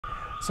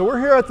So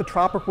we're here at the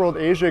Tropic World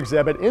Asia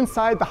exhibit,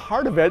 inside the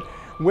heart of it,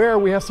 where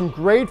we have some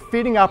great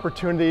feeding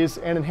opportunities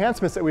and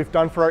enhancements that we've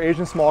done for our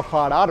Asian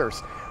small-clawed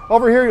otters.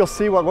 Over here you'll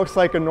see what looks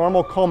like a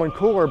normal Coleman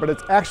cooler, but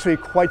it's actually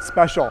quite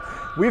special.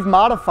 We've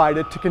modified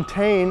it to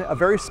contain a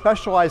very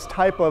specialized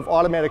type of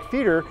automatic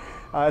feeder.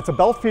 It's a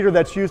belt feeder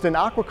that's used in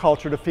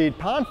aquaculture to feed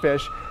pond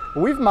fish.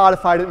 We've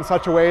modified it in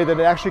such a way that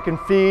it actually can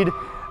feed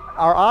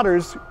our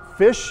otters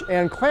fish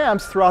and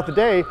clams throughout the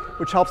day,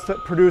 which helps to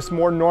produce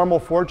more normal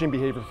foraging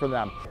behavior for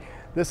them.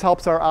 This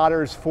helps our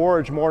otters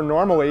forage more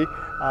normally.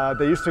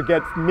 They used to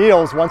get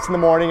meals once in the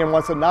morning and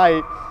once at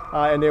night,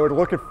 and they would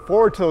look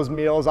forward to those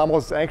meals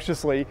almost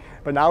anxiously,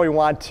 but now we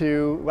want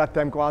to let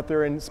them go out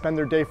there and spend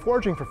their day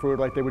foraging for food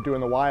like they would do in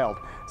the wild.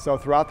 So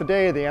throughout the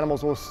day, the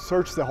animals will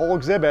search the whole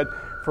exhibit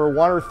for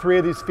 1 or 3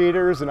 of these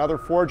feeders and other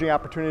foraging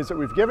opportunities that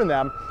we've given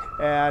them,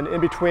 and in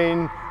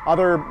between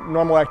other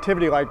normal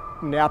activity like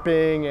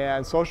napping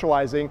and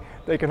socializing,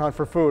 they can hunt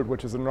for food,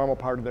 which is a normal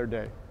part of their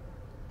day.